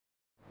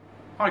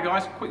Hi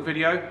guys, quick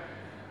video.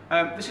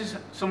 This is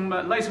some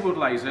Laserworld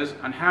lasers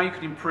and how you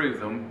can improve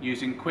them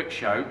using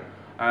Quickshow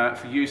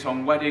for use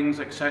on weddings,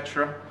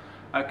 etc.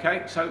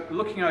 Okay, so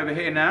looking over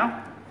here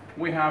now,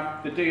 we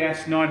have the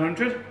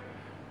DS-900.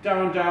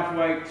 Darren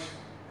Douthwaite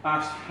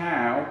asked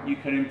how you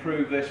can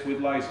improve this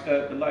with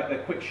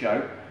the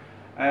Quickshow.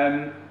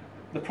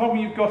 The problem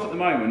you've got at the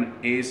moment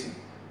is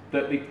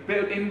that the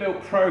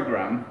inbuilt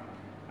program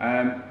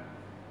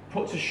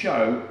puts a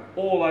show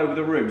all over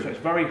the room, so it's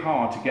very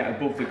hard to get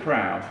above the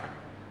crowd.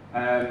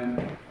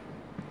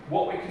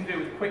 What we can do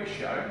with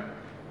Quickshow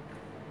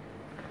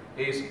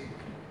is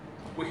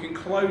we can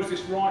close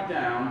this right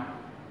down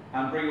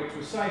and bring it up to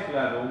a safe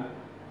level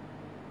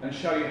and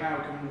show you how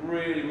we can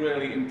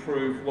really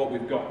improve what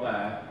we've got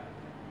there.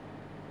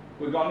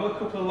 We've got another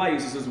couple of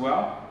lasers as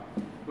well.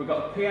 We've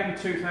got the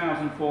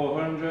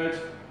PM2400.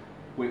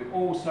 We've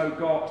also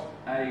got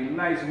a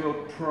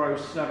Laserworld Pro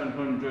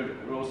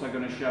 700. We're also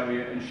going to show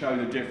you and show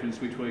the difference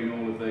between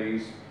all of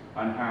these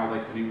and how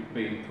they can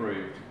be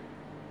improved.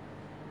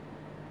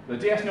 The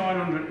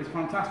DS-900 is a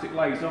fantastic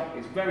laser.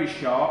 It's very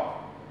sharp.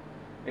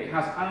 It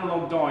has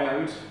analog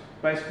diodes,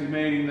 basically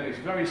meaning that it's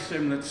very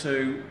similar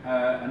to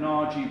an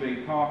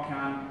RGB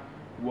Parcan,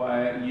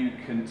 where you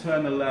can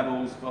turn the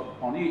levels up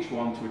on each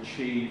one to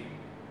achieve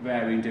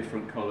varying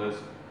different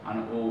colours,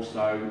 and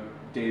also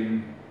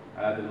dim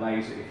the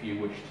laser if you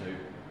wish to.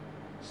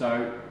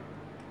 So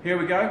here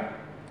we go.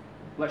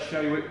 Let's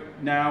show you it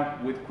now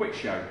with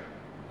Quickshow.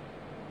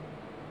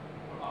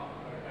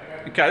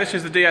 Okay, this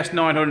is the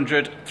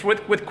DS-900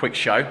 with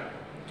Quickshow.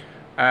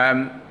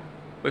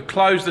 We've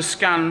closed the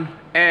scan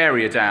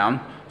area down,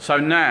 so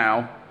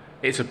now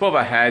it's above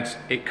our heads.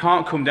 It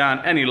can't come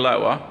down any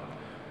lower.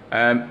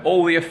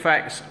 All the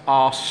effects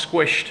are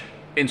squished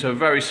into a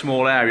very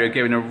small area,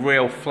 giving a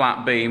real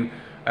flat beam.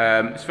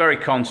 It's very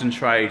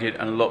concentrated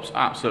and looks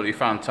absolutely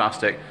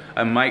fantastic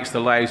and makes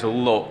the laser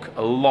look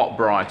a lot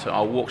brighter.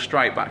 I'll walk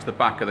straight back to the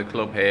back of the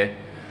club here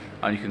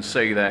and you can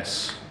see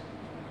this.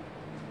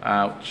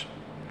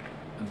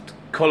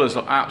 Colours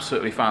are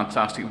absolutely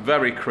fantastic,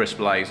 very crisp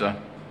laser.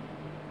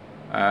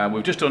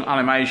 We've just done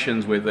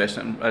animations with this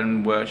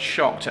and we're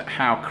shocked at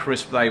how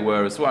crisp they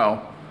were as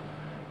well.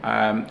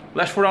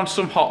 Let's run on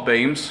some hot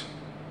beams.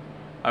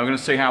 I'm going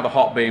to see how the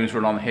hot beams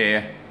run on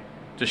here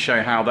to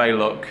show how they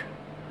look.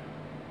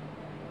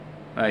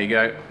 There you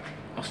go.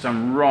 I'll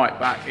stand right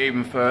back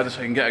even further so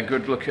you can get a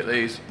good look at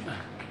these.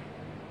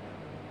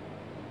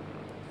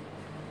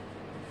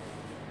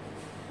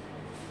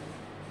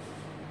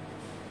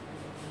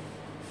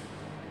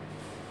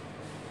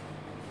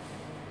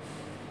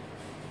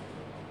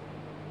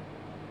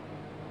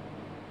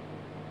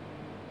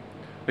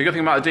 The good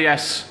thing about the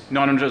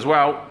DS-900 as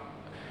well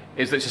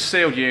is that it's a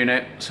sealed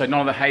unit, so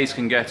none of the haze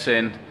can get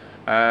in,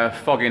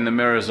 fogging the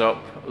mirrors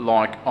up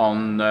like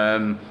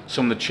on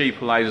some of the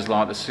cheaper lasers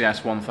like the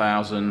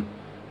CS-1000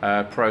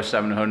 Pro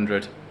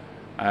 700.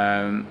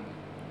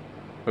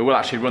 We will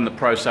actually run the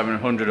Pro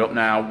 700 up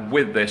now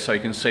with this so you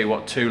can see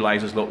what two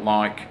lasers look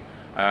like,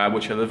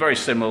 which are the very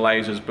similar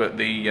lasers, but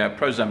the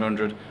Pro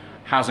 700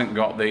 hasn't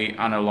got the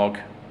analog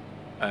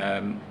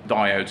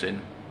diodes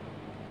in.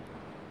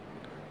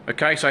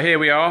 Okay, so here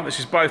we are. This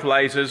is both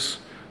lasers.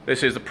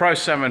 This is the Pro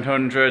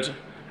 700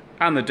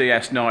 and the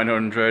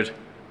DS-900.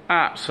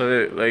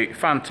 Absolutely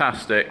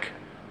fantastic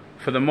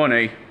for the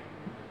money,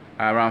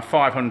 around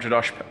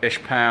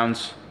 500-ish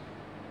pounds.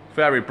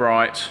 Very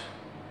bright.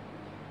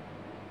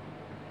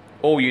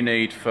 All you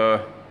need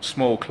for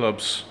small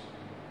clubs.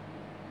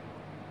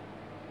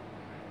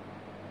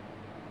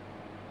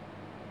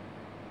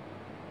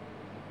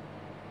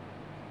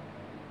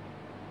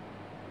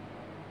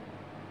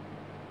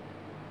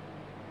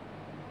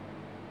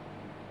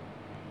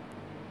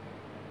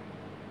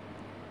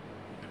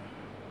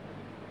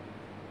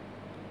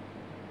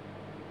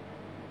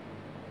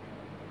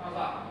 How's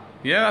that?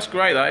 Yeah, that's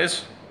great, that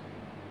is.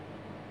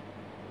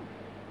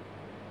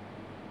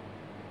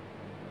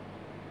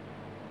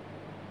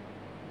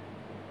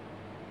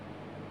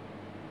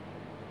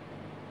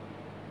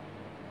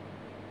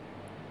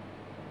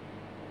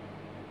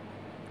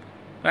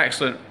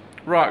 Excellent.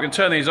 Right, I'm going to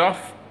turn these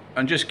off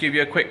and just give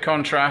you a quick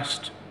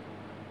contrast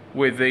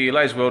with the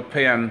Laserworld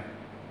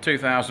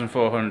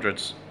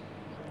PM2400s.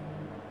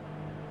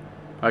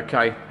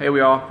 Okay, here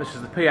we are. This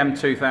is the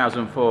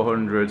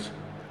PM2400s.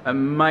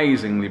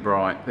 Amazingly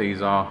bright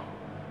these are,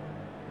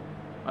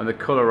 and the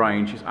colour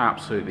range is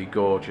absolutely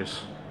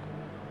gorgeous.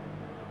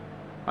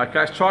 Okay,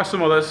 let's try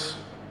some others.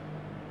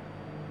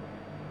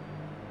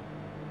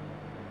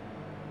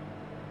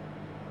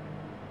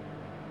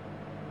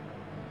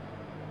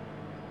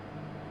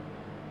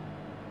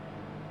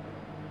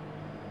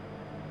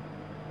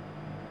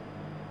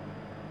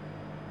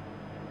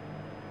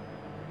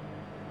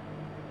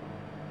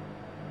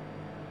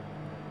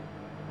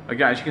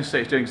 Again, as you can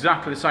see, it's doing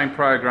exactly the same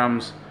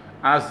programs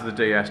as the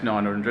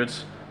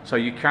DS-900s, so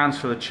you can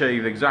still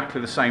achieve exactly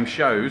the same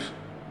shows.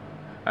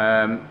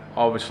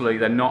 Obviously,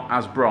 they're not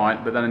as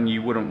bright, but then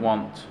you wouldn't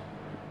want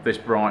this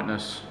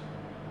brightness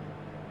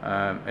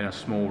in a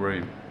small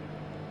room.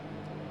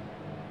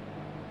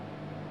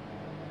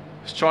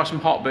 Let's try some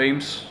hot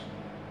beams.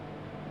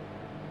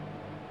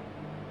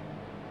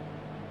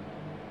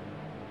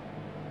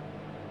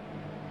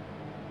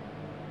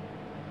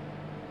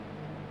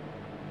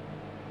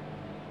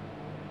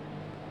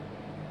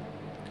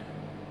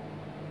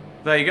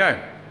 There you go.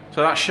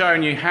 So that's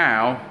showing you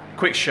how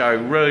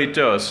Quickshow really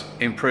does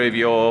improve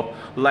your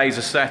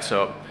laser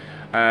setup.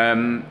 I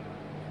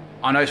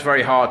know it's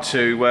very hard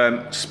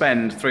to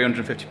spend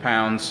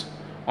 £350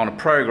 on a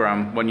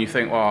program when you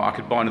think, well, I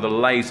could buy another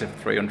laser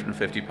for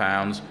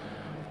 £350,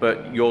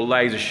 but your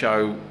laser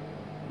show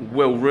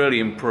will really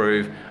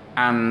improve,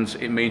 and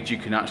it means you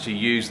can actually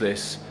use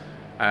this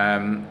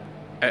at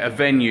a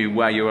venue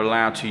where you're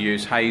allowed to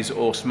use haze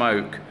or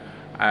smoke,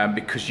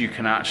 because you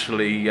can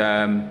actually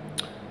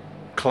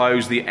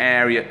close the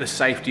area, the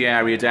safety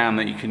area down,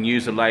 that you can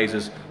use the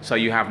lasers, so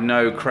you have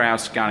no crowd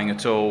scanning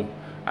at all,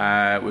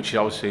 which is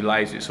obviously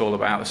laser, it's all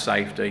about the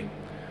safety.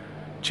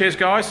 Cheers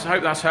guys,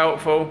 hope that's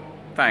helpful.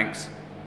 Thanks.